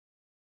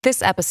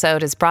This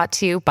episode is brought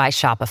to you by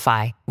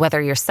Shopify.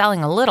 Whether you're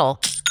selling a little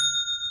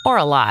or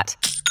a lot,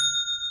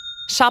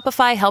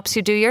 Shopify helps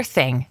you do your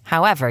thing,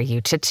 however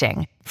you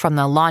cha-ching. From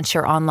the launch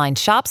your online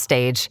shop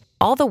stage,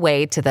 all the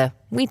way to the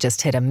we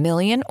just hit 1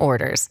 million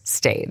orders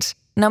stage.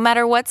 No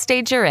matter what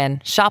stage you're in,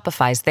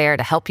 Shopify's there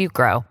to help you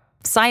grow.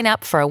 Sign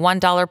up for a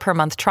 $1 per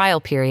month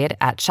trial period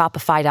at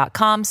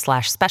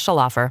shopify.com/special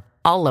offer,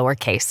 all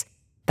lowercase.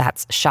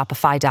 That's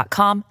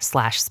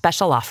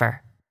shopify.com/special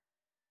offer.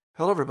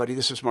 Hello, everybody.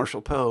 This is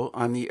Marshall Poe.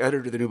 I'm the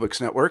editor of the New Books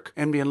Network.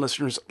 NBN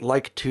listeners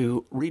like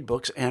to read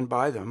books and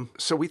buy them.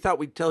 So we thought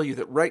we'd tell you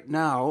that right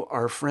now,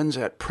 our friends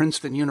at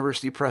Princeton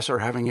University Press are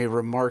having a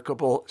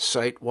remarkable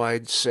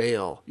site-wide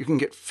sale. You can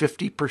get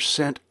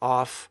 50%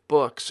 off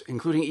books,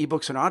 including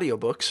ebooks and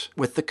audiobooks,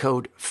 with the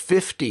code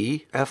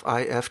 50,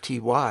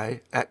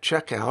 F-I-F-T-Y, at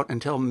checkout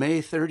until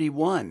May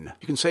 31.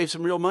 You can save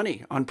some real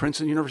money on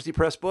Princeton University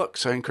Press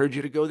books. I encourage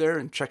you to go there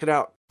and check it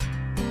out.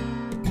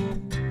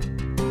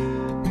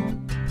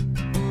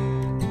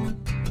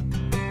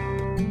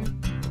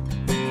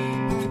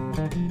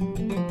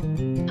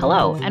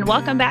 Hello, and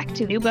welcome back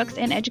to New Books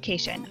in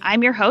Education.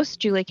 I'm your host,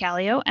 Julie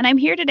Callio, and I'm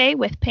here today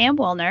with Pam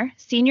Woolner,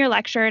 Senior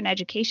Lecturer in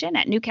Education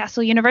at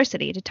Newcastle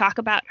University, to talk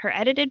about her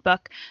edited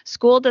book,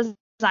 School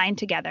Design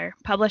Together,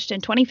 published in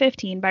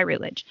 2015 by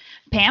Routledge.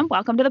 Pam,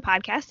 welcome to the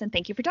podcast, and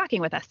thank you for talking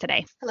with us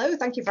today. Hello,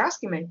 thank you for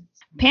asking me.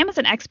 Pam is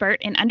an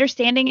expert in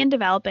understanding and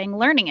developing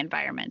learning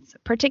environments,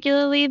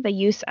 particularly the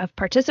use of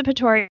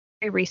participatory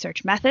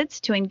research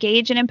methods to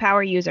engage and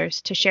empower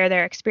users to share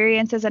their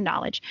experiences and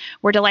knowledge.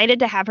 We're delighted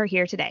to have her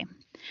here today.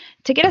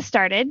 To get us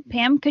started,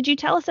 Pam, could you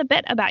tell us a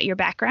bit about your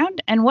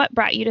background and what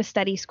brought you to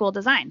study school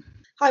design?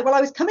 Hi, well,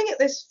 I was coming at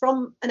this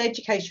from an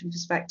education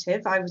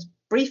perspective. I was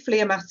briefly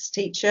a maths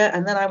teacher,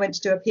 and then I went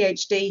to do a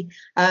PhD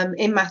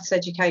in maths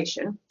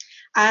education.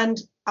 And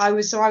I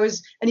was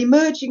an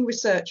emerging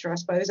researcher, I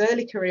suppose,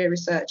 early career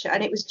researcher.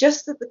 And it was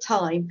just at the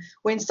time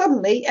when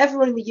suddenly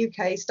everyone in the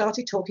UK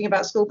started talking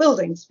about school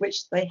buildings,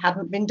 which they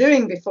hadn't been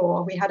doing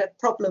before. We had a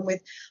problem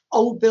with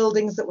old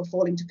buildings that were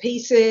falling to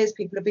pieces.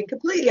 People have been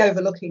completely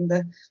overlooking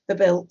the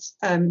built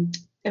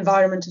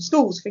environment of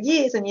schools for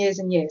years and years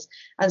and years.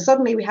 And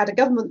suddenly we had a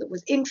government that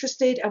was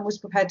interested and was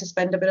prepared to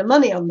spend a bit of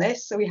money on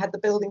this. So we had the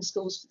Building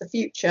Schools for the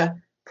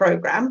Future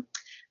programme.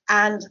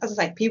 And as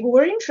I say, people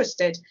were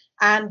interested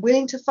and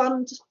willing to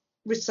fund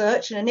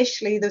research. And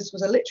initially, this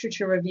was a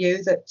literature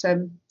review that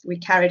we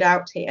carried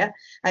out here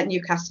at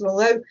Newcastle.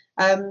 Although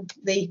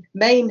the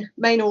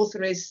main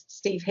author is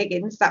Steve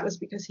Higgins, that was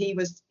because he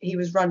was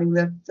running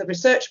the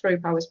research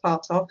group I was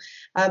part of.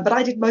 But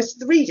I did most of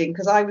the reading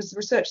because I was the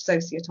research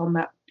associate on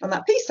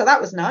that piece. So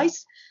that was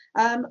nice.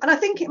 And I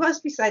think it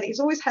must be said,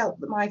 it's always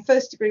helped that my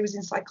first degree was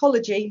in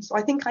psychology. So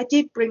I think I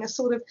did bring a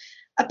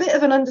bit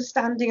of an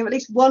understanding of at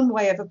least one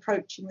way of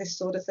approaching this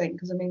sort of thing.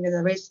 Because I mean,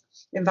 there is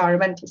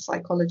environmental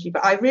psychology,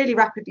 but I really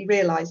rapidly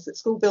realized that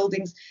school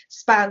buildings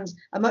spans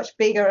a much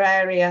bigger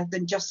area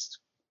than just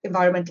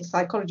environmental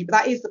psychology. But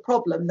that is the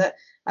problem, that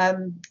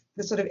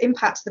the sort of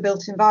impacts the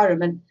built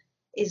environment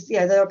is,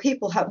 there are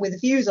people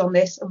with views on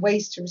this and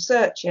ways to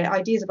research it,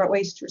 ideas about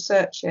ways to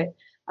research it,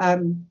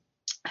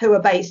 who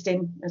are based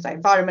in, as I say,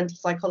 environmental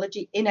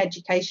psychology in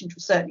education to a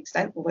certain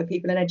extent, although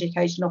people in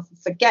education often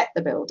forget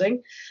the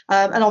building,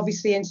 and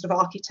obviously in sort of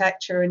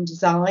architecture and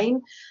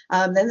design.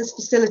 Then there's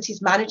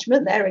facilities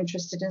management, they're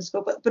interested in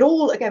school, but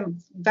all,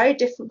 again, very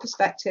different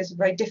perspectives,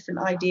 very different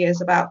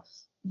ideas about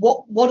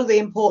what are the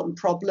important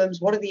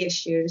problems, what are the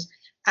issues.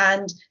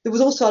 And there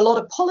was also a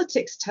lot of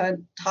politics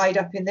tied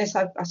up in this.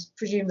 I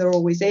presume there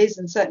always is,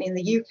 and certainly in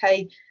the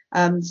UK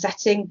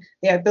setting,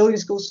 Building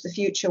Schools for the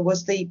Future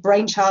was the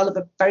brainchild of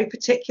a very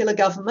particular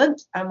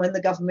government. And when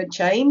the government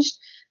changed,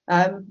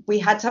 we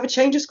had to have a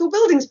change of school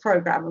buildings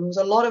programme. And there was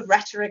a lot of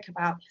rhetoric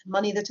about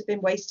money that had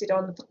been wasted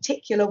on the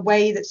particular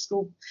way that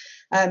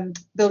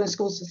Building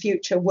Schools for the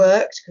Future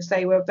worked, because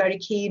they were very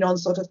keen on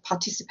sort of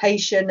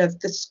participation of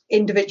the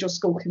individual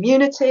school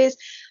communities.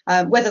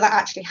 Whether that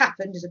actually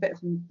happened is a bit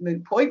of a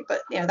moot point,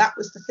 but that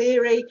was the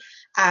theory,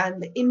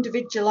 and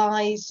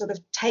individualised sort of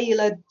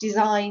tailored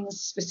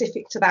designs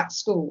specific to that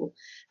school.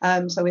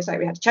 So we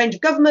had a change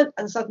of government,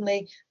 and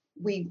suddenly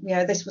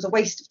this was a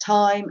waste of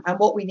time, and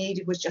what we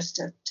needed was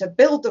just to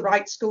build the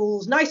right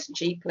schools nice and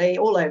cheaply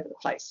all over the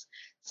place.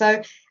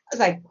 So as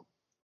I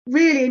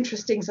really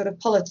interesting sort of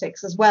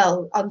politics as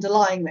well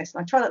underlying this,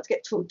 and I try not to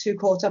get too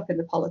caught up in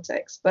the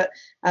politics, but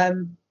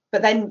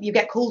then you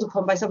get called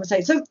upon by someone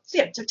saying, so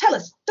tell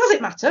us, does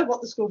it matter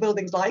what the school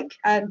building's like,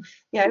 and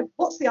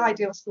what's the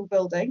ideal school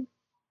building?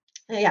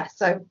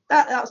 So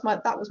that was my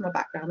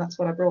background. That's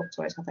what I brought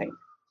to it, I think.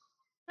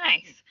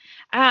 Nice.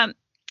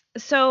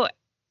 So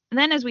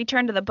then as we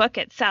turn to the book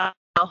itself,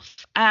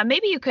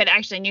 maybe you could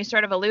actually, and you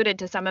sort of alluded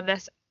to some of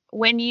this,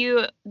 when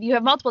you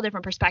have multiple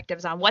different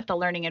perspectives on what the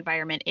learning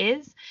environment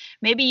is,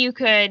 maybe you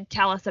could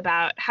tell us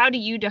about how do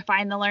you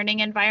define the learning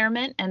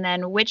environment, and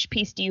then which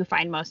piece do you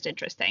find most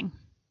interesting?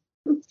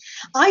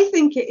 I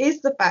think it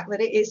is the fact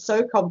that it is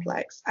so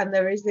complex, and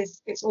there is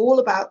this, it's all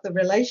about the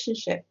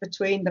relationship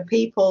between the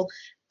people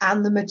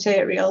and the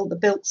material, the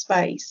built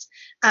space.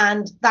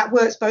 And that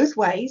works both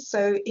ways.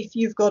 So if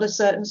you've got a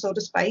certain sort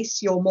of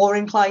space, you're more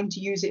inclined to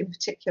use it in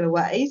particular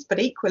ways. But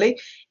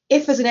equally,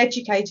 if as an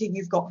educator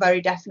you've got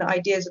very definite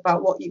ideas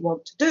about what you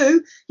want to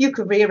do, you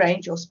can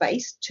rearrange your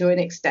space to an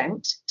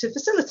extent to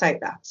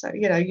facilitate that. So,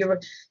 you know,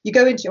 you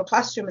go into your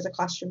classroom as a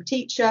classroom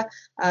teacher,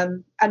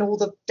 and all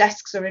the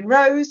desks are in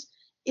rows.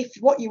 If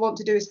what you want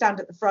to do is stand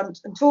at the front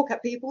and talk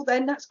at people,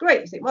 then that's great.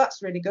 You think, well,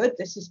 that's really good.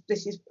 This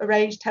is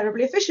arranged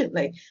terribly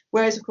efficiently.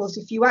 Whereas, of course,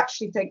 if you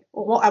actually think,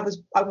 well, what I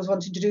was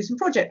wanting to do some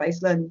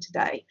project-based learning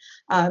today,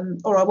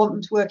 or I want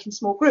them to work in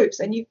small groups,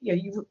 and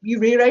you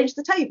rearrange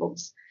the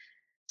tables.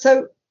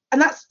 So,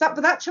 and that's that.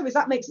 But that trouble is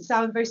that makes it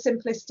sound very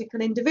simplistic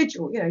and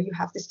individual. You know, you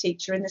have this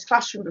teacher in this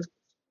classroom.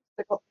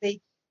 They've got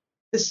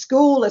the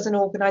school as an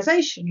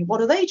organisation.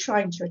 What are they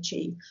trying to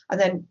achieve? And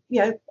then,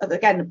 you know,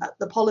 again, at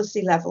the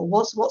policy level,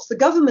 what's the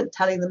government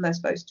telling them they're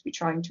supposed to be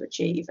trying to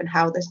achieve and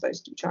how they're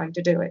supposed to be trying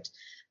to do it?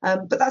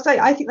 But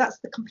I think that's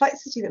the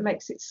complexity that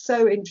makes it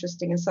so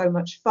interesting and so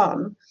much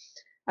fun.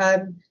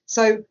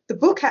 So the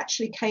book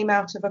actually came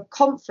out of a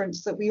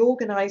conference that we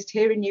organised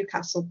here in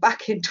Newcastle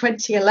back in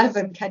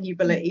 2011, can you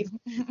believe?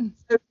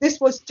 So this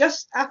was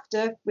just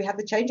after we had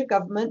the change of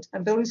government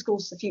and Building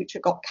Schools for the Future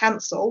got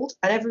cancelled,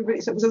 and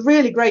so it was a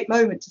really great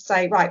moment to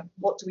say, right,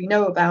 what do we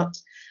know about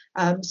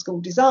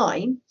school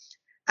design?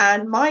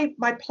 And my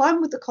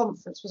plan with the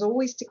conference was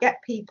always to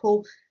get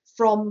people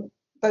from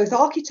both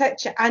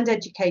architecture and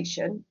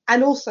education,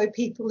 and also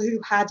people who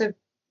had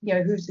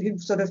who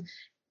sort of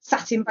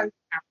sat in both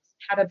camps,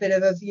 had a bit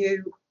of a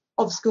view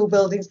of school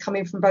buildings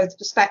coming from both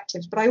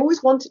perspectives. But I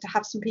always wanted to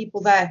have some people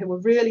there who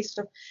were really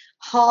sort of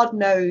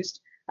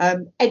hard-nosed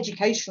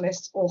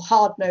educationalists or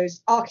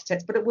hard-nosed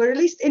architects, but were at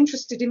least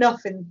interested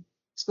enough in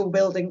school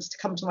buildings to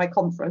come to my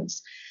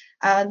conference.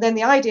 And then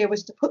the idea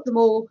was to put them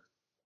all,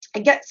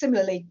 and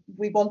similarly,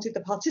 we wanted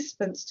the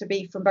participants to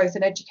be from both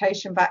an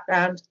education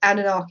background and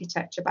an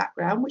architecture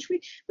background, which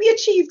we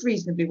achieved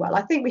reasonably well.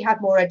 I think we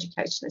had more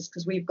educationalists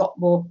because we've got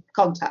more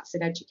contacts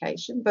in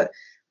education, but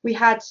we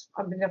had,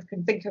 I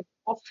can think of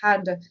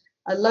offhand,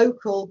 a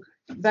local,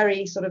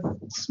 very sort of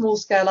small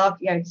scale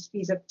architect.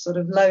 He's a sort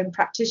of lone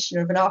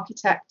practitioner of an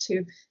architect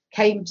who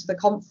came to the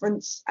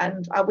conference,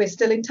 and we're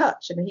still in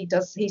touch. And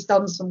he's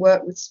done some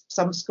work with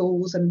some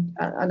schools and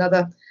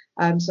other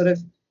sort of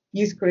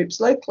youth groups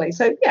locally.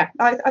 So yeah,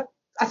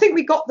 I think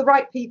we got the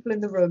right people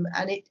in the room,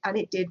 and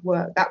it did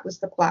work. That was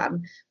the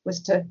plan,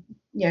 was to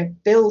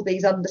build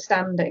these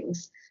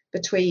understandings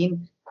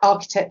between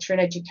architecture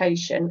and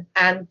education,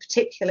 and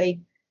particularly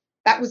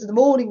that was the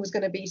morning was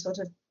going to be sort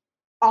of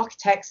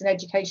architects and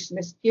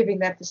educationists giving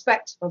their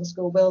perspective on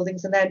school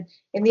buildings, and then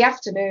in the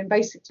afternoon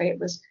basically it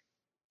was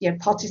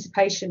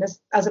participation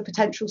as a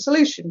potential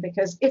solution.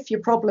 Because if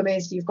your problem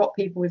is you've got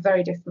people with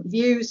very different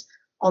views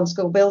on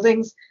school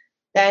buildings,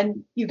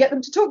 then you get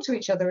them to talk to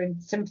each other in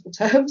simple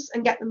terms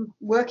and get them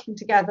working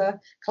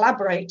together,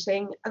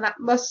 collaborating, and that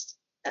must,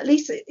 at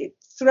least it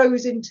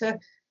throws into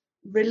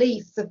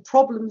relief the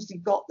problems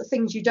you've got, the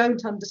things you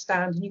don't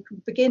understand, and you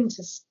can begin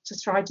to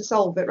try to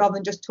solve it rather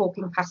than just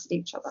talking past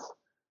each other.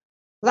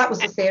 That was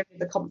the theory of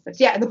the conference.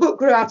 Yeah, and the book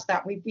grew out of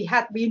that. We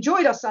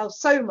enjoyed ourselves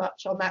so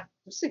much on that,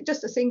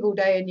 just a single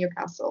day in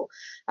Newcastle.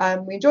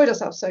 We enjoyed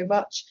ourselves so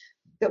much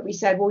that we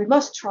said, well, we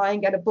must try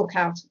and get a book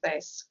out of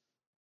this.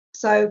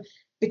 So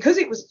because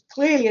it was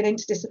clearly an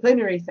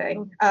interdisciplinary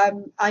thing,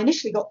 I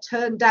initially got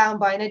turned down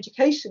by an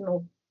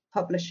educational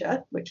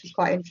publisher, which was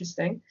quite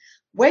interesting.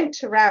 Went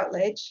to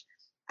Routledge,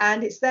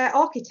 and it's their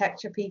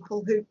architecture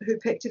people who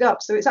picked it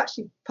up. So it's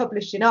actually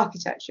published in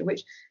architecture,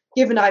 which,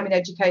 given I'm in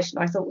education,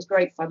 I thought was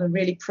great fun and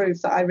really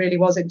proved that I really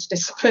was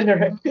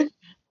interdisciplinary.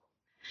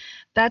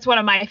 That's one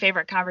of my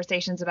favorite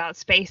conversations about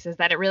space, is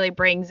that it really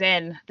brings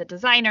in the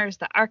designers,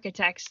 the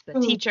architects, the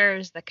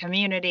teachers, the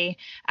community.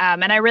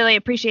 And I really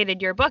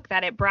appreciated your book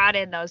that it brought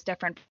in those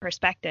different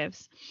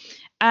perspectives.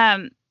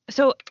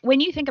 So when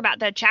you think about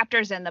the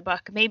chapters in the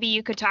book, maybe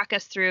you could talk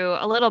us through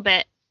a little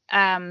bit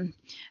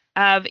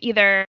of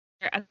either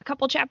a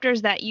couple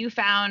chapters that you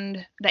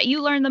found that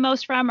you learned the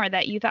most from, or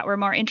that you thought were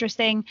more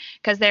interesting,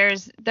 because there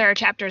are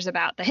chapters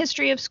about the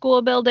history of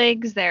school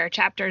buildings, there are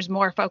chapters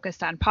more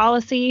focused on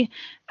policy.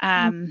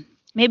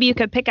 Maybe you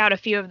could pick out a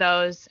few of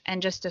those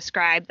and just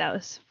describe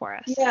those for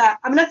us. Yeah,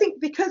 I mean, I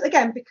think because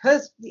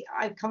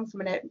I come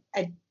from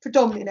a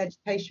predominantly an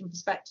education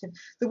perspective,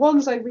 the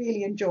ones I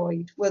really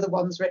enjoyed were the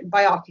ones written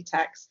by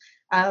architects,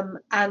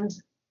 and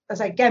as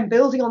again,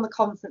 building on the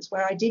conference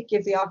where I did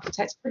give the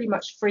architects pretty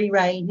much free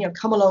rein,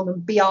 come along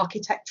and be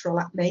architectural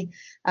at me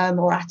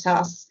or at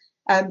us.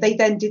 They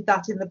then did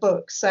that in the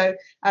book. So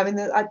I mean,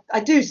 I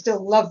do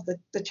still love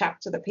the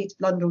chapter that Peter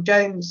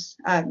Blundell-Jones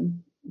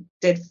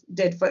did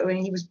for, when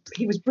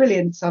he was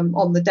brilliant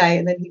on the day,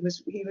 and then he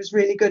was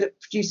really good at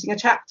producing a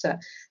chapter.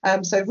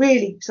 So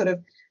really sort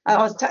of I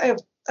don't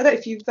know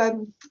if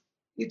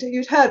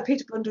you'd heard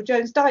Peter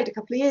Blundell-Jones died a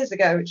couple of years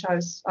ago, which I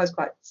was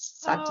quite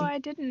sad. Oh, I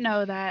didn't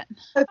know that.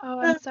 Oh,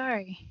 I'm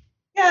sorry.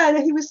 Yeah,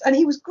 and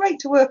he was great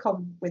to work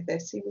on with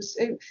this.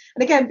 And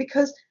again,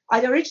 because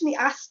I'd originally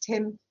asked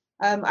him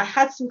I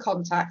had some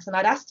contacts, and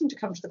I'd asked him to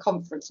come to the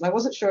conference, and I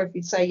wasn't sure if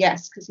he'd say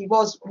yes, because he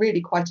was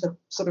really quite a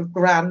sort of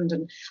grand,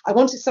 and I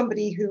wanted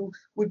somebody who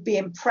would be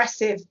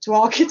impressive to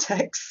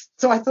architects.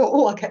 So I thought,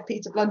 oh, I'll get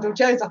Peter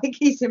Blundell-Jones. I think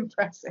he's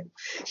impressive.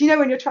 Do you know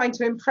when you're trying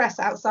to impress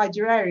outside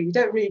your area, you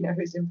don't really know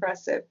who's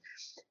impressive.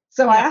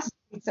 So I asked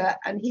Peter,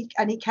 and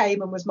he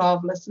came and was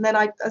marvellous. And then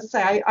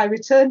I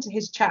returned to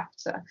his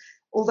chapter,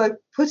 although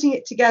putting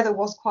it together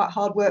was quite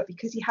hard work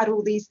because he had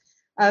all these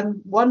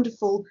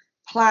wonderful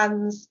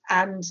plans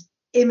and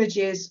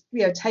images,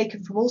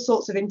 taken from all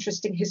sorts of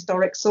interesting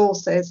historic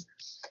sources.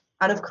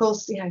 And of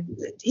course,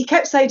 he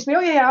kept saying to me,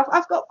 "Oh yeah,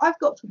 I've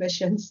got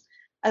permissions."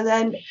 And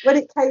then when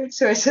it came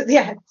to it at the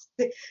end,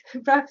 the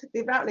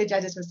Routledge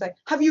editor was saying,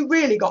 "Have you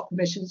really got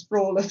permissions for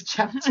all of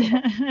chapter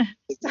one?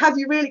 Have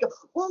you really got?"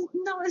 Well,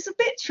 no, it's a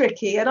bit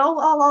tricky, and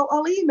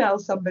I'll email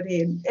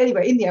somebody. And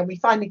anyway, in the end, we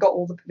finally got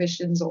all the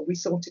permissions, or we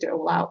sorted it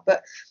all out.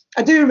 But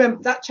I do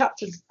remember that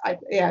chapter. I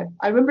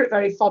remember it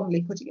very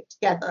fondly, putting it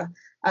together.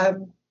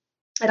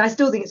 And I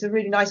still think it's a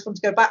really nice one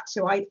to go back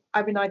to.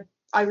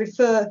 I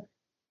refer,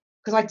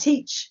 because I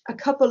teach a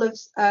couple of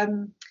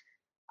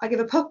I give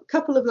a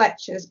couple of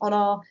lectures on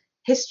our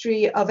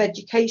history of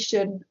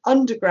education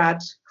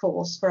undergrad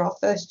course for our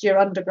first year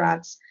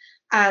undergrads,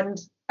 and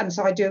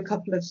so I do a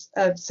couple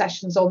of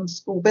sessions on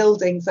school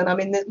buildings, and I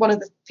mean one of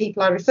the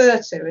people I refer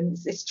to in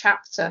this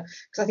chapter,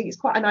 because I think it's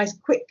quite a nice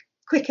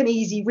quick and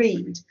easy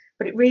read,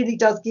 but it really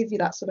does give you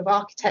that sort of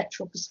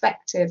architectural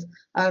perspective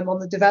on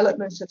the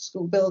development of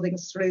school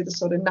buildings through the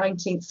sort of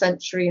 19th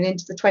century and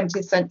into the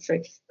 20th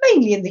century,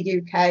 mainly in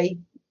the UK,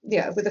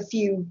 with a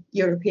few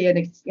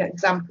European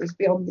examples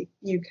beyond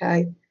the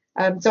UK.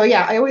 So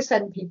I always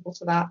send people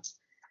to that.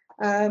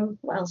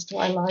 What else do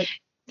I like?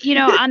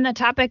 On the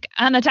topic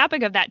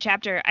of that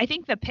chapter, I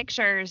think the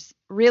pictures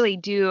really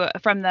do,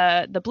 from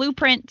the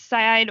blueprint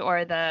side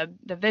or the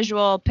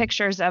visual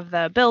pictures of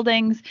the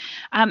buildings.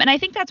 And I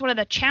think that's one of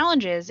the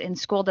challenges in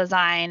school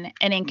design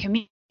and in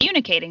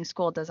communicating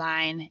school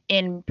design,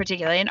 in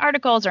particularly in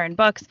articles or in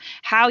books,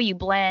 how you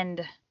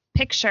blend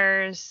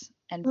pictures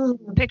and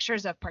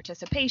pictures of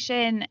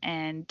participation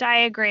and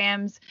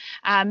diagrams.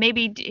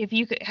 Maybe if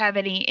you could have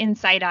any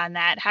insight on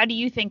that, how do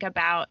you think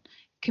about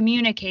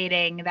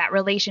communicating that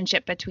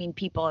relationship between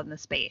people in the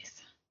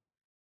space?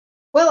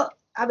 Well,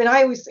 I mean,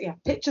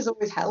 pictures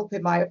always help,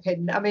 in my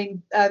opinion. I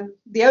mean,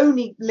 the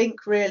only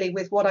link really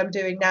with what I'm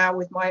doing now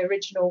with my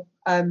original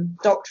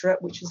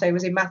doctorate, which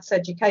was in maths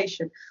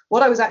education,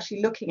 what I was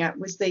actually looking at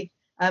was the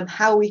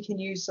how we can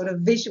use sort of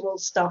visual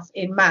stuff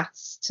in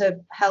maths to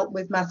help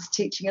with maths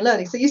teaching and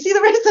learning. So you see,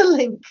 there is a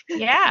link.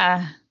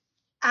 Yeah.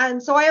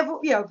 And so I have,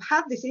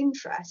 had this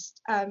interest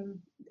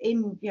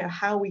in,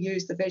 how we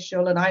use the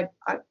visual, and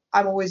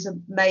I'm always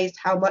amazed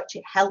how much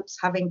it helps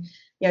having,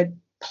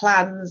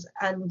 plans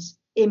and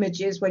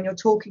images when you're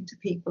talking to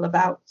people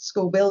about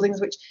school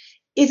buildings, which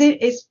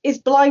is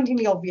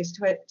blindingly obvious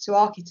to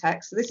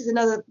architects. So this is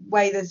another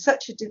way there's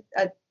such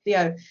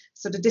a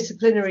sort of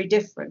disciplinary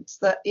difference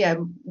that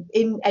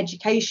in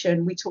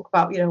education we talk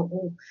about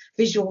all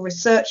visual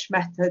research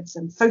methods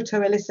and photo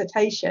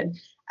elicitation,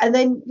 and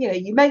then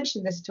you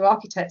mention this to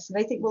architects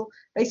and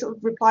they sort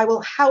of reply,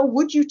 well, how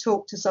would you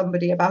talk to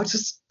somebody about a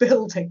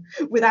building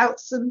without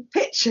some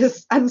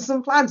pictures and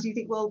some plans? You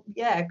think, well,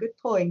 yeah, good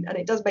point. And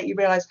it does make you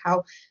realize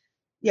how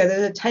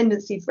there's a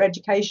tendency for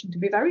education to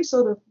be very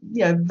sort of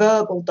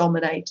verbal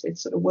dominated,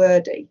 sort of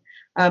wordy.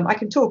 I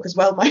can talk as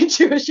well, mind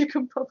you, as you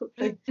can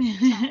probably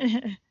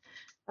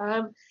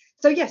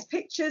so yes,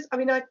 pictures. I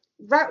mean,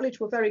 Routledge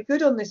were very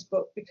good on this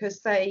book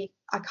because I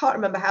can't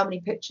remember how many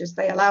pictures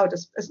they allowed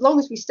us. As long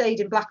as we stayed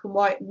in black and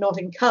white and not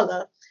in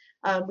colour,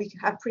 we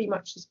could have pretty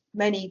much as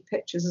many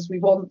pictures as we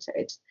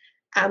wanted.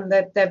 And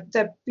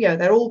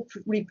they're all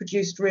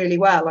reproduced really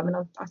well. I mean,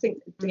 I think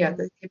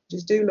the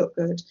images do look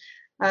good.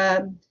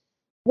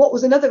 What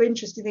was another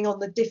interesting thing on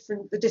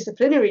the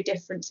disciplinary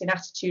difference in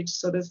attitude to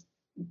sort of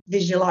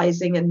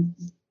visualizing and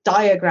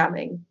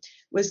diagramming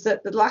was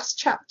that the last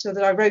chapter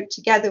that I wrote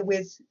together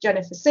with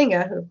Jennifer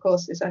Singer, who of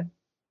course is an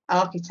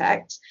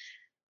architect,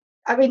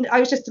 I mean, I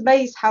was just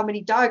amazed how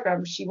many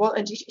diagrams she wanted.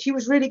 And she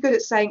was really good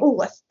at saying,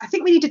 oh, I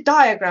think we need a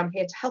diagram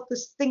here to help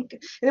us think.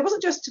 And it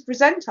wasn't just to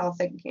present our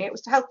thinking, it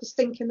was to help us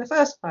think in the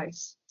first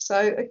place. So,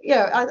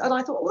 and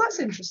I thought, well, that's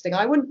interesting.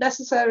 I wouldn't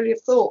necessarily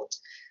have thought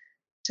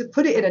to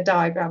put it in a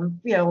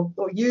diagram,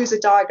 or use a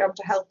diagram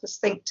to help us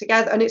think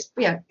together. And it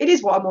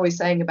is what I'm always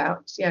saying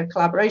about,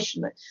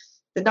 collaboration.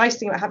 The nice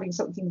thing about having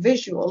something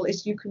visual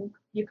is you can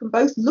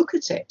both look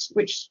at it,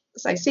 which,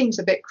 as I say, seems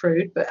a bit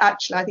crude, but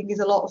actually I think is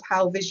a lot of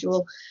how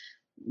visual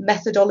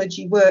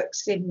methodology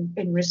works in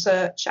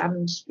research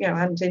and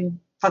and in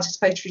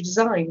participatory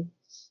design.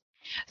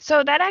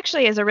 So that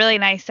actually is a really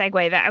nice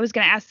segue. That I was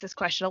going to ask this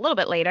question a little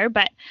bit later,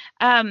 but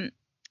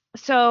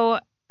so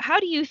how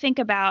do you think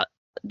about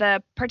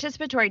the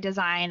participatory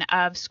design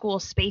of school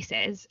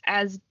spaces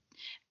as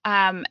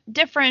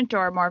different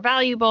or more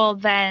valuable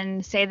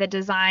than, say, the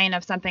design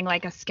of something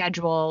like a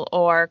schedule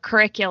or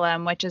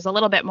curriculum, which is a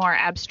little bit more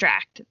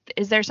abstract?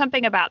 Is there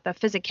something about the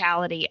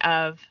physicality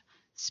of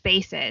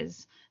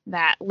spaces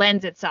that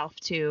lends itself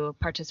to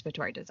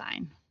participatory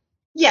design?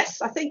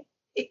 Yes, I think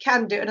it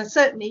can do. And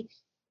certainly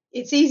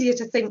it's easier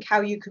to think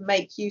how you can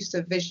make use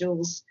of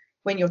visuals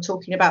when you're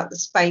talking about the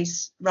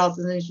space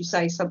rather than, as you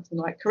say, something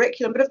like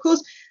curriculum. But of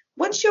course,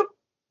 once you're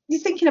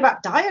thinking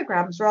about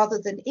diagrams rather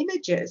than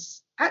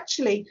images,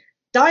 actually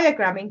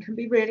diagramming can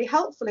be really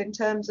helpful in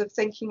terms of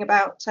thinking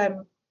about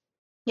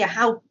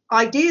how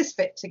ideas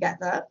fit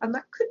together, and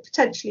that could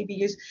potentially be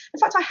used. In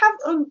fact, I have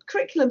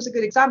curriculum's a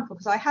good example,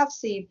 because I have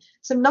seen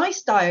some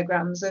nice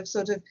diagrams of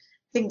sort of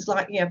things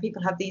like,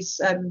 people have these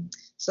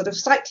sort of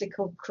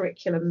cyclical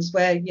curriculums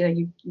where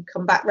you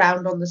come back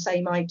round on the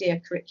same idea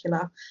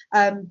curricula,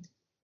 and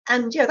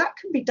that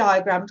can be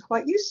diagrammed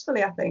quite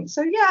usefully, I think.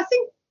 So I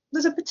think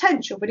there's a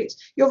potential, but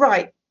you're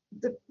right,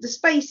 the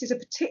space is a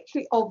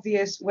particularly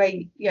obvious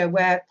way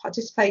where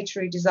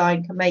participatory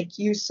design can make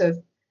use of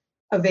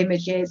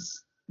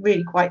images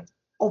really quite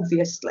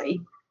obviously,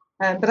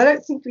 but I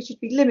don't think we should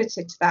be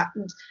limited to that.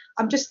 And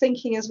I'm just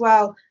thinking as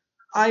well,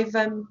 I've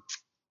done,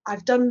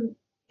 I've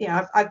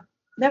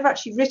never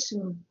actually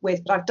written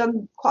with, but I've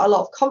done quite a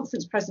lot of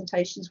conference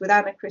presentations with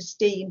Anna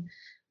Christine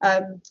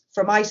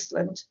from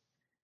Iceland,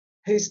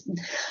 who's,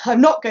 I'm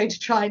not going to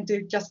try and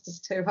do justice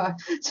to her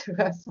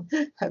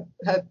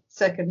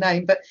second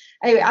name, but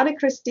anyway, Anna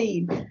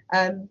Christine,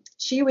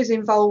 she was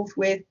involved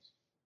with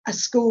a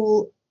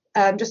school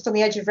just on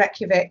the edge of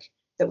Reykjavik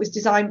that was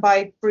designed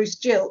by Bruce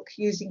Gilk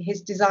using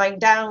his design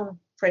down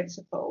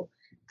principle.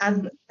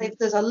 And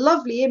there's a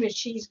lovely image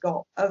she's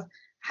got of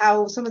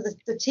how some of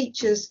the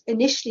teachers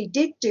initially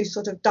did do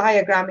sort of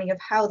diagramming of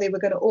how they were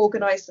going to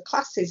organize the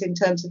classes in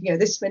terms of,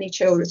 this many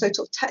children, so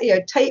sort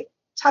of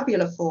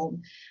tabular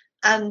form.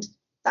 And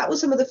that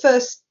was some of the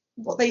first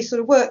what they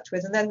sort of worked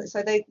with. And then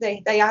so they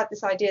had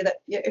this idea that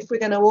if we're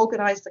going to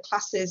organize the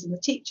classes and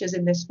the teachers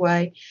in this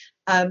way,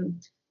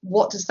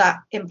 what does that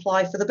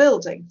imply for the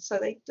building? So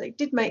they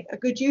did make a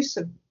good use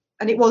of,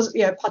 and it was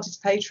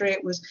participatory.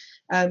 It was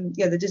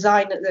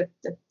the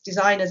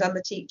designers and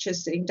the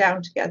teachers sitting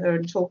down together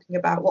and talking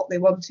about what they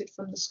wanted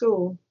from the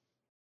school.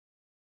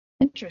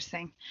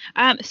 Interesting.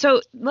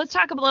 So let's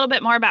talk a little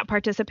bit more about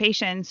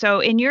participation. So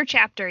in your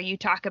chapter, you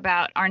talk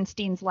about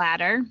Arnstein's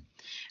ladder.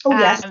 Oh,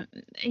 yes.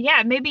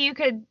 Maybe you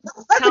could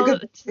That's a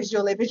good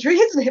visual imagery,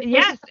 isn't it?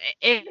 Yes,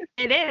 it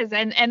is.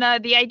 And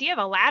the idea of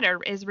a ladder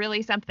is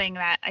really something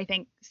that I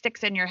think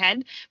sticks in your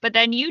head. But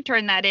then you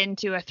turn that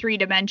into a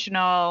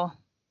three-dimensional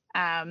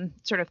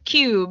sort of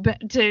cube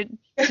to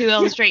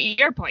illustrate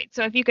your point.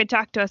 So if you could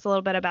talk to us a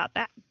little bit about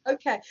that.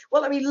 Okay.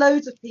 Well, I mean,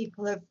 loads of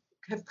people have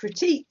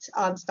critiqued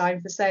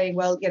Arnstein for saying,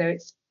 well,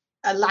 it's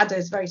a ladder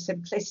is very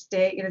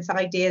simplistic, it's the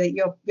idea that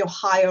you're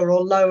higher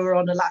or lower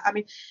on a ladder. I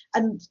mean,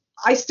 and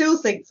I still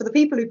think for the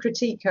people who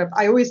critique her,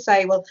 I always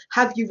say, well,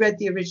 have you read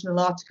the original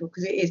article?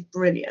 Because it is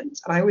brilliant.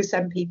 And I always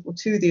send people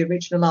to the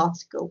original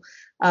article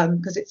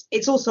because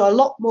it's also a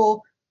lot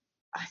more,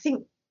 I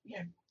think,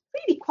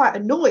 really quite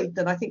annoyed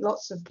than I think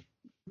lots of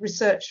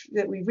research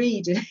that we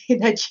read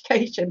in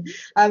education.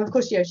 Of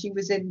course, she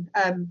was in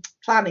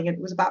planning, and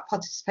it was about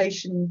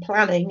participation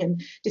planning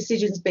and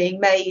decisions being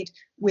made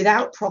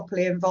without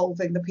properly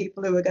involving the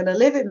people who are going to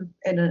live in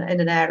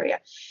an area.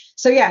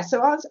 So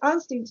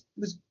Arnstein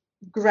was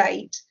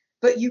great,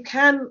 but you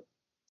can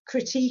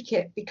critique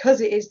it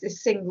because it is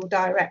this single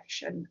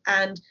direction.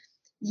 And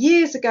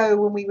years ago,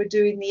 when we were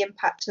doing the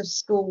impact of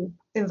school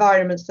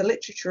environments, the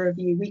literature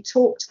review, we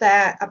talked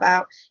there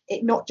about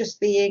it not just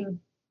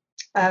being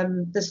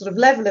the sort of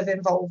level of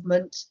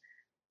involvement,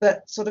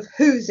 but sort of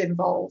who's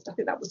involved. I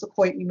think that was the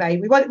point we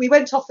made. We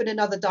went off in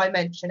another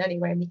dimension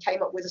anyway, and we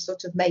came up with a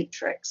sort of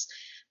matrix.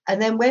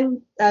 And then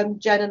when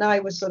Jen and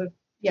I were sort of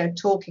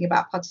talking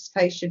about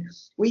participation,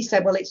 we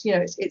said, well, it's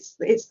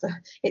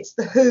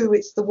the who,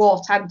 it's the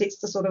what, and it's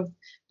the sort of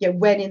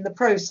when in the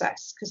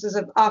process. Because as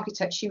an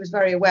architect, she was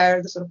very aware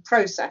of the sort of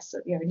process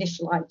of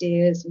initial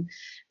ideas and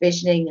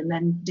visioning, and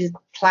then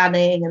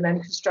planning, and then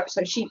construct.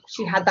 So she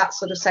had that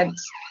sort of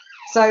sense.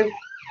 So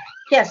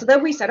so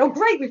then we said, oh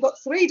great, we've got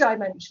 3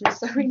 dimensions,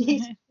 so we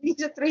need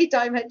a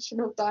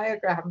 3-dimensional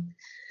diagram.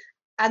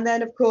 And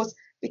then of course,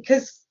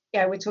 because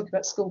we're talking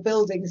about school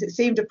buildings, it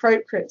seemed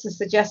appropriate to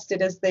suggest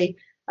it as the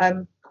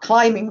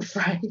climbing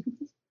frame.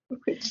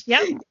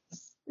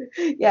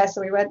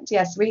 So we went,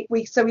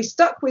 we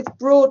stuck with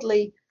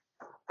broadly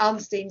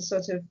Arnstein's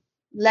sort of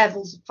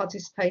levels of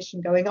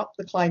participation going up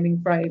the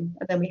climbing frame,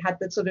 and then we had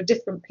the sort of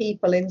different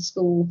people in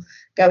school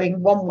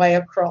going one way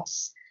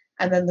across,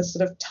 and then the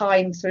sort of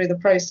time through the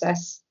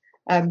process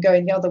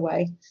going the other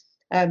way.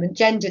 And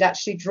Jen did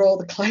actually draw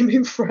the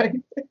climbing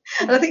frame.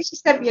 And I think she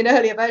sent me an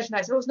earlier version.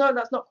 I said, oh, no,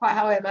 that's not quite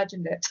how I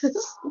imagined it.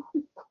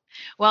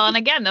 Well, and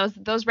again,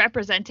 those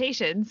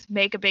representations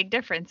make a big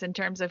difference in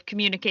terms of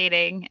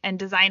communicating and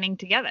designing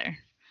together.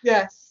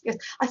 Yes.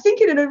 I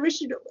think in an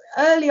original,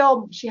 early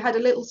on, she had a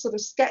little sort of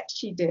sketch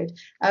she did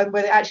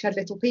where they actually had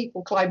little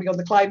people climbing on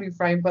the climbing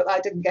frame, but I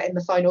didn't get in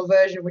the final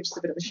version, which is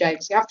a bit of a shame.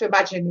 So you have to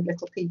imagine the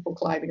little people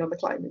climbing on the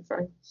climbing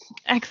frame.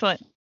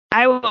 Excellent.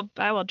 I will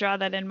draw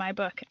that in my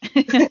book.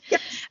 Yes.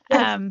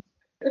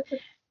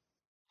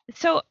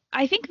 So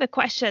I think the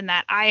question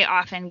that I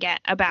often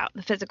get about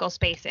the physical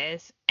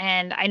spaces,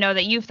 and I know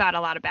that you've thought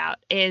a lot about,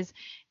 is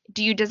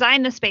do you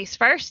design the space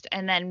first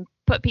and then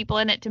put people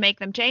in it to make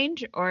them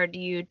change, or do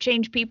you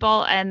change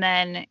people and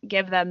then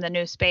give them the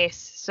new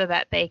space so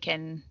that they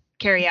can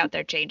carry out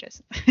their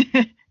changes?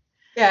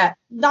 Yeah,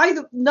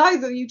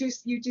 neither. You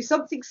do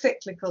something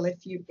cyclical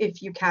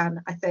if you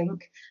can, I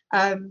think.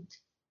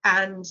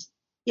 And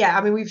yeah,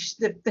 I mean,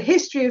 the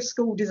history of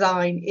school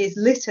design is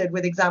littered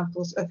with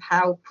examples of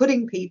how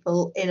putting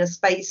people in a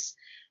space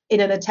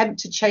in an attempt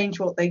to change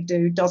what they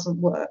do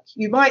doesn't work.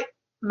 You might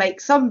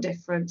make some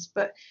difference,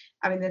 but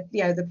I mean,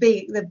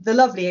 the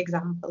lovely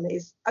example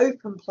is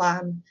open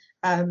plan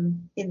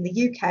in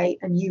the UK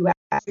and US.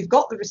 We've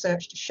got the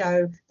research to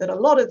show that a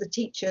lot of the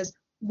teachers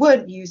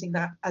weren't using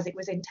that as it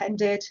was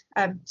intended.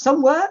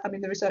 Some were. I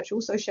mean, the research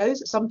also shows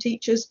that some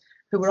teachers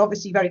who were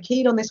obviously very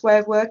keen on this way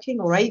of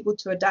working or able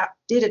to adapt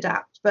did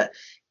adapt. But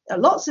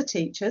lots of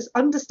teachers,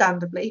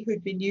 understandably,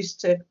 who'd been used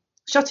to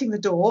shutting the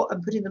door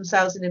and putting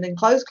themselves in an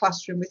enclosed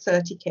classroom with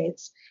 30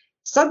 kids,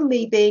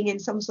 suddenly being in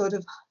some sort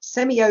of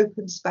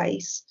semi-open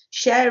space,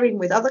 sharing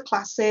with other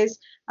classes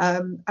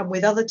and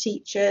with other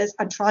teachers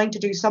and trying to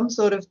do some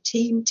sort of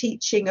team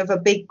teaching of a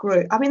big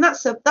group. I mean,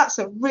 that's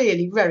a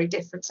really very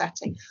different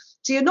setting.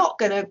 So you're not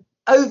going to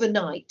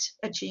overnight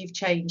achieve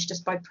change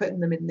just by putting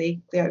them in the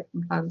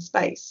open plan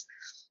space.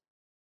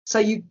 So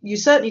you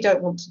certainly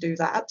don't want to do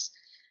that.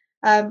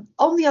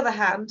 On the other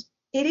hand,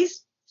 it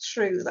is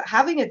true that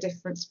having a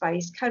different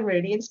space can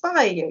really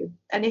inspire you.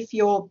 And if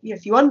you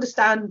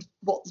understand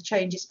what the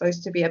change is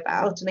supposed to be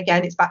about, and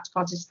again, it's back to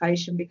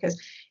participation,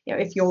 because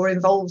if you're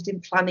involved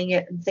in planning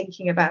it and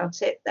thinking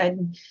about it,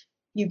 then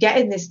you get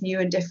in this new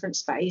and different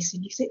space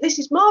and you think, this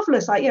is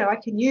marvelous. I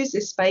can use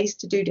this space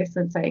to do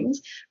different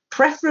things.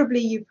 Preferably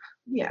you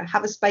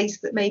have a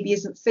space that maybe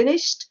isn't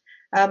finished.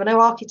 I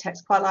know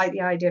architects quite like the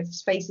idea of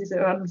spaces that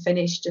are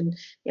unfinished, and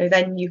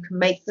then you can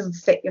make them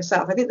fit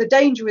yourself. I think the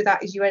danger with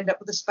that is you end up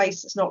with a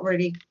space that's not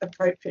really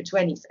appropriate to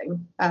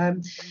anything.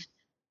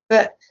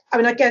 But I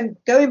mean, again,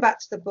 going back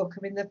to the book,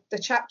 I mean, the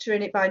chapter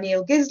in it by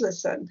Neil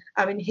Gislason,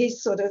 I mean,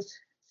 his sort of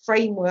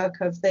framework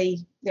of the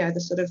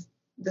sort of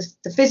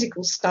the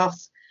physical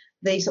stuff,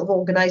 the sort of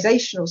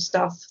organizational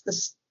stuff,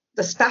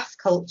 the staff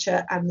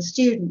culture and the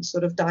student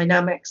sort of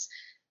dynamics.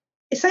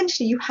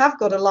 Essentially, you have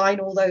got to line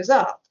all those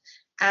up,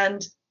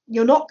 and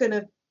you're not going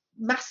to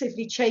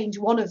massively change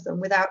one of them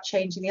without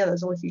changing the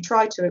others, or if you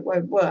try to, it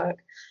won't work.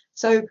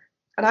 So,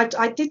 and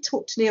I did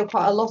talk to Neil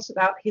quite a lot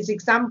about his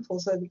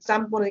examples. So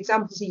one of the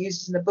examples he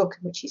uses in the book,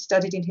 which he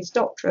studied in his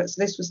doctorate,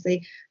 so this was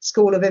the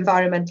School of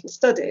Environmental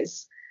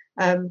Studies.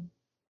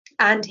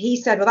 And he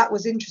said, well, that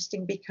was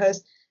interesting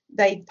because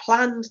they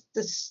planned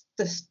the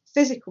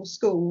physical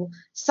school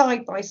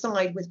side by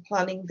side with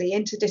planning the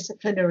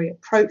interdisciplinary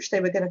approach they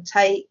were going to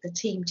take, the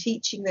team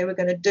teaching they were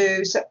going to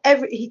do. So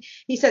he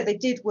said they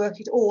did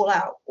work it all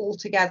out all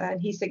together, and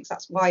he thinks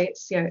that's why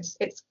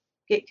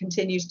it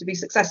continues to be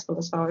successful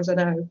as far as I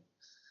know.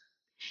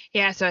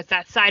 Yeah, so it's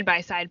that side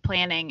by side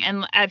planning,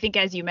 and I think,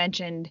 as you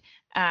mentioned,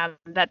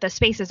 that the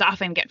spaces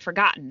often get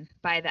forgotten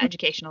by the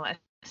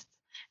educationalists.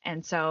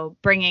 And so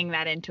bringing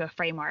that into a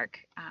framework.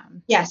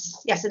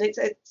 Yes, and it's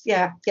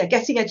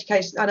getting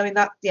education. And I mean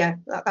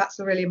that's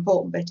a really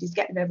important bit, is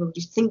getting everyone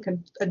to think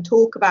and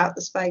talk about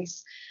the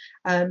space.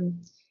 I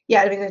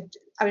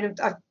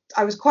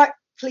was quite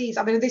pleased.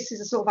 I mean, this is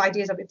the sort of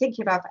ideas I've been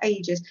thinking about for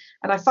ages,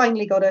 and I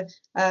finally got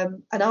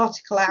an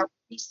article out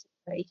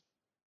recently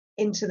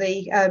into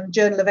the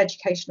Journal of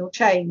Educational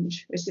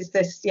Change, which is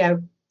this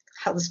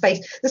how the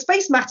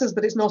space matters,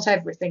 but it's not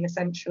everything,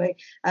 essentially.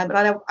 And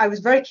I was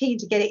very keen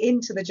to get it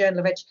into the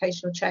Journal of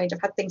Educational Change. I've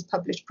had things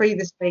published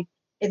previously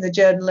in the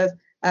Journal of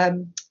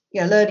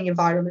Learning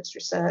Environments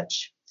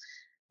Research,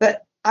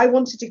 but I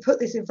wanted to put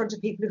this in front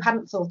of people who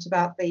hadn't thought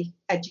about the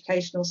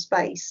educational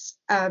space.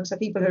 So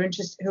people who are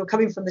interested, who are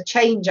coming from the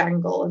change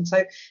angle, and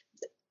so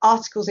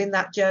articles in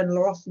that journal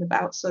are often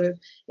about sort of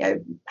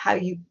how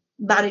you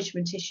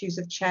management issues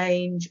of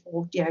change,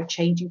 or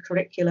changing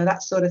curricula,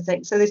 that sort of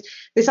thing. So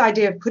this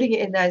idea of putting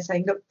it in there and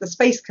saying, look, the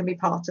space can be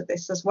part of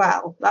this as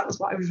well. That was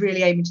what I was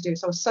really aiming to do.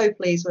 So I was so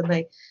pleased when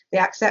they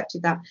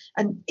accepted that.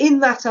 And in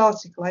that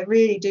article, I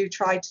really do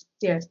try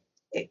to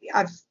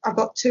I've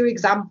got two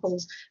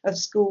examples of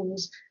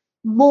schools,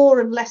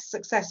 more and less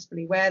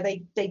successfully, where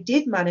they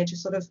did manage a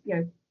sort of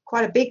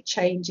quite a big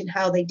change in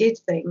how they did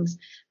things,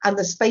 and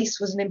the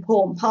space was an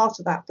important part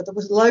of that, but there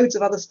was loads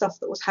of other stuff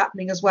that was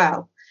happening as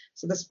well.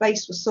 So the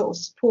space was sort of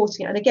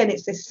supporting it. And again,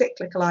 it's this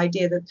cyclical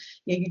idea that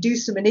you do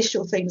some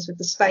initial things with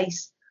the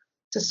space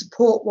to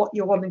support what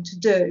you're wanting to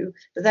do,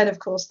 but then of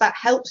course that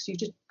helps you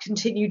to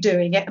continue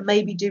doing it and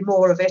maybe do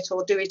more of it,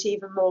 or do it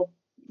even more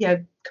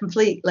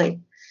completely.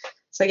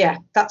 So yeah,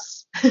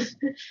 that's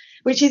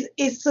which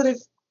is sort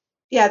of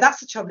that's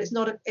the trouble.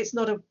 It's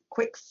not a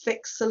quick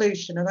fix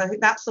solution, and I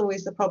think that's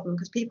always the problem,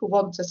 because people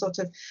want to sort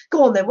of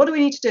go on then. What do we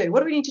need to do? What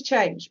do we need to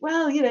change?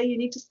 Well, you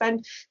need to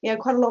spend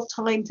quite a lot of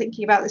time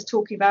thinking about this,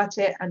 talking about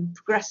it, and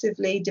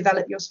progressively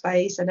develop your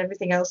space and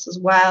everything else as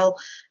well.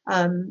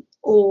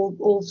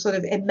 All sort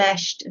of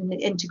enmeshed and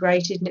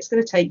integrated, and it's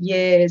going to take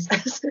years.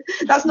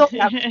 That's not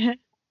that.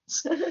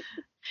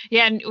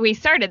 Yeah, and we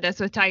started this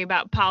with talking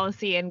about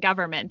policy and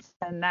governments,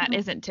 and that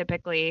isn't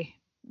typically.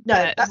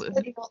 No, that's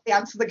really not the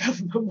answer the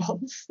government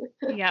wants.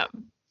 Yeah.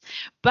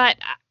 But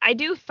I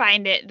do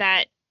find it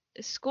that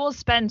schools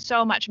spend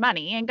so much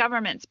money and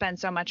government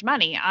spends so much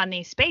money on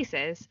these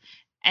spaces.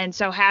 And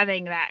so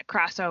having that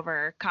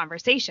crossover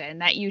conversation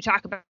that you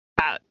talk about,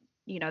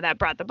 that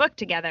brought the book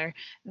together,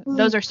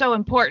 those are so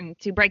important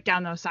to break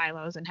down those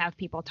silos and have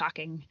people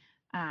talking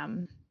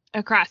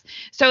across.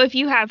 So if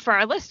you have, for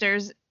our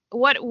listeners,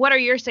 what are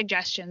your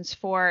suggestions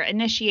for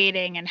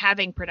initiating and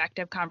having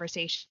productive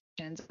conversations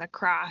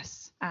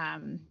across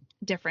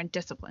different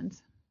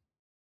disciplines?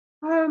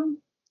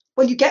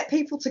 Well, you get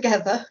people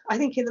together. I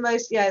think in the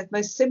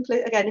most simple,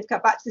 again, if you go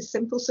back to the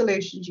simple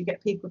solutions, you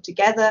get people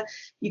together,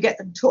 you get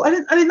them taught.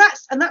 I mean,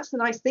 that's the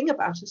nice thing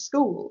about a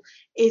school,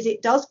 is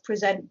it does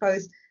present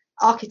both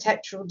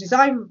architectural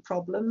design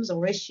problems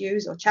or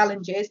issues or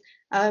challenges,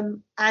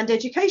 and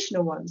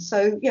educational ones.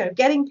 So,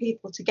 getting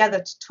people together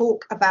to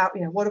talk about,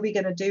 what are we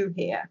going to do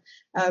here?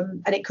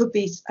 And it could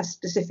be a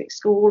specific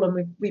school.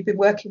 And we've been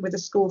working with a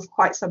school for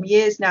quite some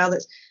years now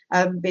that's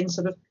been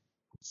sort of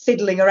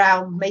fiddling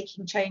around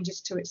making changes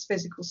to its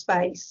physical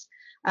space.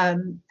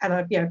 And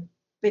I've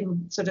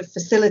been sort of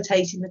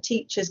facilitating the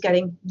teachers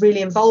getting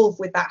really involved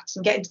with that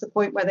and getting to the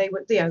point where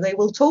they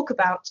will talk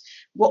about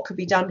what could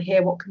be done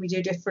here, what can we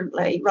do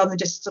differently, rather than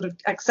just sort of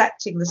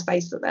accepting the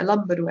space that they're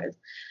lumbered with.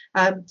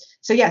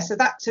 So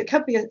it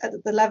could be at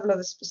the level of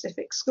a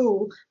specific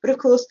school, but of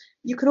course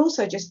you can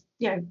also just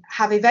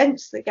have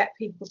events that get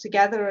people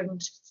together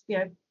and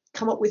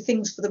come up with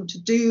things for them to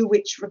do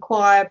which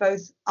require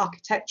both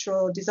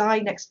architectural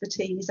design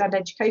expertise and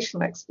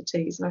educational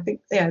expertise. And I think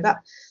that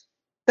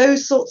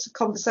those sorts of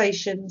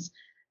conversations,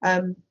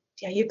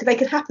 they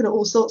can happen at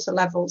all sorts of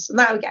levels. And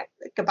that, again,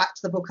 go back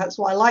to the book. That's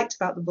what I liked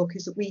about the book,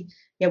 is that we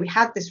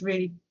had this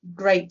really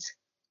great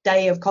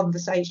day of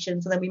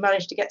conversations, and then we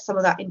managed to get some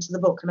of that into the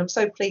book. And I'm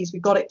so pleased we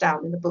got it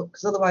down in the book,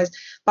 because otherwise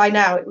by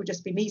now it would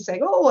just be me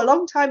saying, a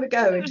long time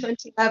ago in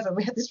 2011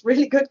 we had this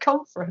really good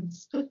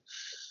conference.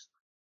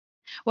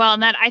 Well,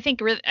 and that, I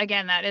think,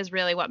 again, that is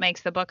really what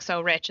makes the book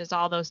so rich, is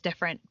all those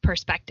different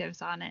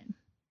perspectives on it.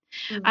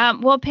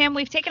 Well, Pam,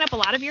 we've taken up a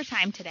lot of your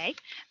time today.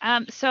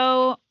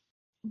 So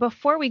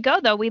before we go,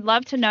 though, we'd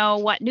love to know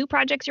what new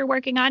projects you're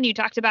working on. You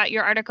talked about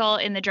your article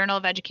in the Journal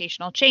of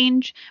Educational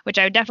Change, which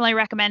I would definitely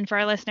recommend for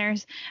our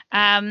listeners.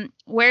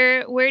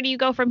 Where do you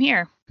go from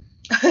here?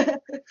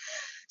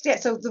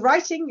 So the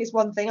writing is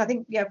one thing. I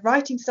think,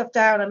 writing stuff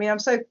down. I mean, I'm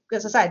so,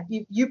 as I said,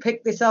 you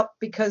picked this up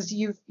because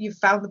you've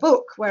found the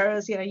book,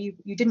 whereas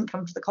you didn't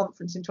come to the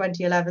conference in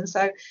 2011.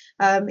 So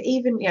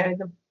even in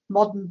the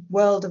modern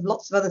world of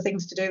lots of other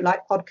things to do, like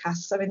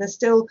podcasts, I mean,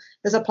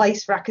 there's a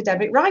place for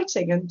academic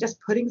writing and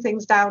just putting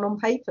things down on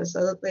paper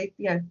so that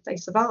they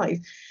survive.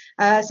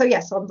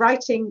 So I'm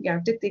writing.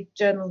 Did the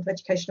Journal of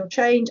Educational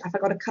Change.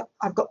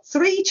 I've got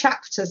 3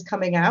 chapters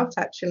coming out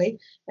actually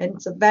in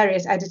some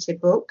various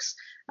edited books.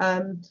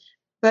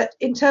 But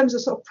in terms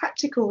of sort of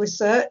practical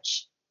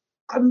research,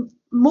 I'm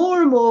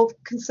more and more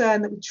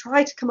concerned that we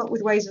try to come up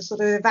with ways of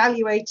sort of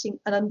evaluating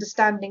and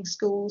understanding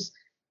schools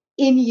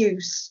in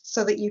use,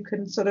 so that you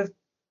can sort of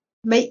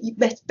make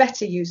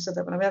better use of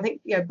them. And I mean, I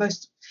think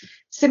most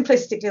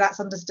simplistically that's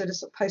understood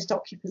as sort of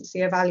post-occupancy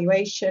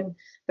evaluation,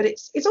 but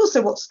it's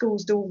also what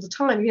schools do all the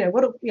time.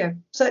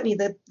 Certainly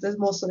the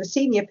more sort of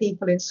senior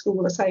people in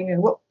school are saying,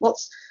 what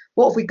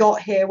have we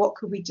got here? What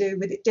could we do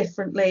with it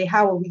differently?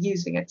 How are we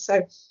using it?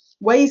 So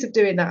ways of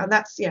doing that, and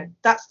that's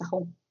the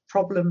whole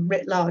problem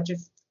writ large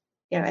of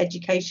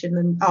education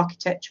and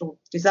architectural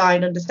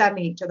design,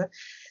 understanding each other.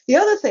 The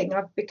other thing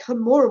I've become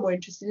more and more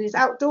interested in is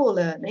outdoor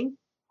learning,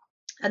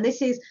 and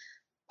this is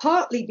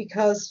partly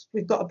because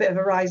we've got a bit of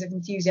a rise of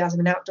enthusiasm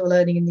in outdoor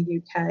learning in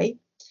the UK.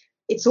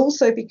 It's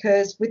also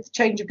because with the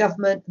change of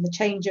government and the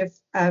change of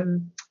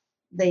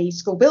the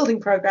school building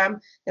programme,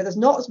 there's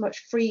not as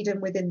much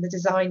freedom within the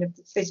design of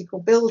the physical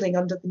building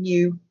under the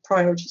new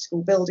priority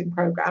school building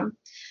programme.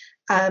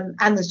 And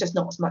there's just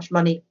not as much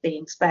money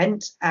being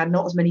spent, and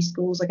not as many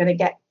schools are going to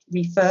get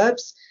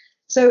refurbs.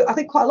 So I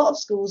think quite a lot of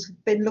schools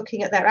have been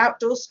looking at their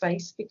outdoor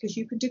space, because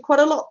you can do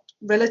quite a lot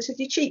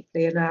relatively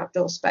cheaply in an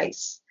outdoor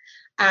space.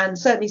 And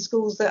certainly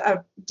schools that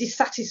are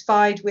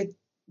dissatisfied with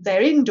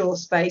their indoor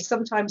space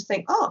sometimes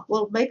think,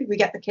 well, maybe we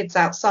get the kids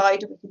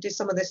outside and we can do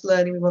some of this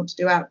learning we want to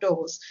do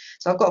outdoors.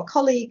 So I've got a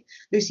colleague,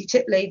 Lucy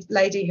Tipley,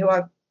 lady who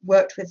I've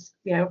worked with,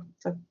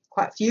 for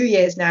quite a few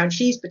years now, and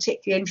she's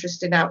particularly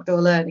interested in outdoor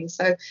learning.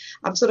 So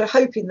I'm sort of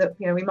hoping that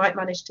we might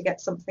manage to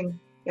get something,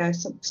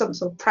 some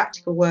sort of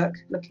practical work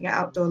looking at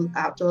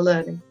outdoor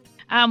learning.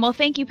 Well,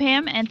 thank you,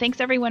 Pam, and thanks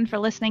everyone for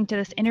listening to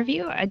this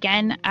interview.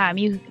 Again,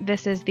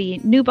 this is the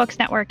New Books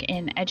Network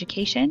in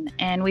Education,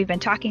 and we've been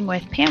talking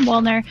with Pam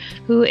Woolner,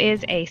 who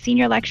is a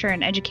senior lecturer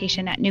in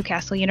education at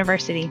Newcastle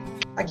University.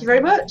 Thank you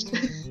very much.